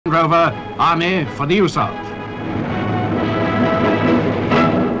Rover Army for the use of.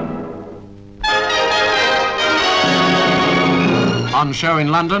 On show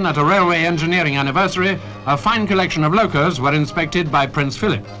in London at a railway engineering anniversary, a fine collection of locos were inspected by Prince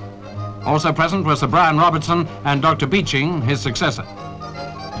Philip. Also present were Sir Brian Robertson and Dr. Beeching, his successor.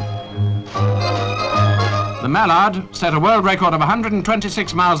 The Mallard set a world record of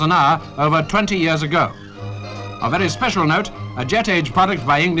 126 miles an hour over 20 years ago. Of very special note, a jet-age product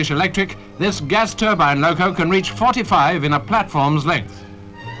by English Electric, this gas turbine loco can reach 45 in a platform's length.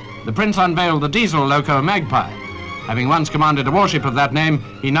 The Prince unveiled the diesel loco Magpie. Having once commanded a warship of that name,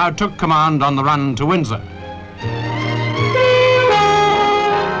 he now took command on the run to Windsor.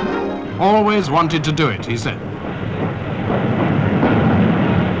 Always wanted to do it, he said.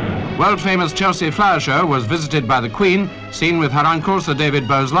 World-famous Chelsea Flower Show was visited by the Queen, seen with her uncle, Sir David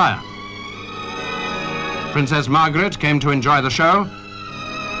Bowes-Lyon. Princess Margaret came to enjoy the show.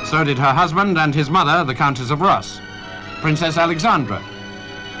 So did her husband and his mother, the Countess of Ross, Princess Alexandra,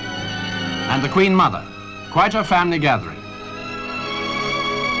 and the Queen Mother. Quite a family gathering.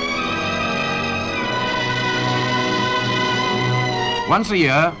 Once a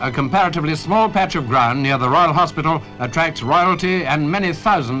year, a comparatively small patch of ground near the Royal Hospital attracts royalty and many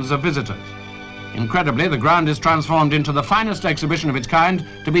thousands of visitors. Incredibly, the ground is transformed into the finest exhibition of its kind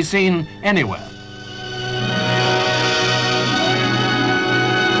to be seen anywhere.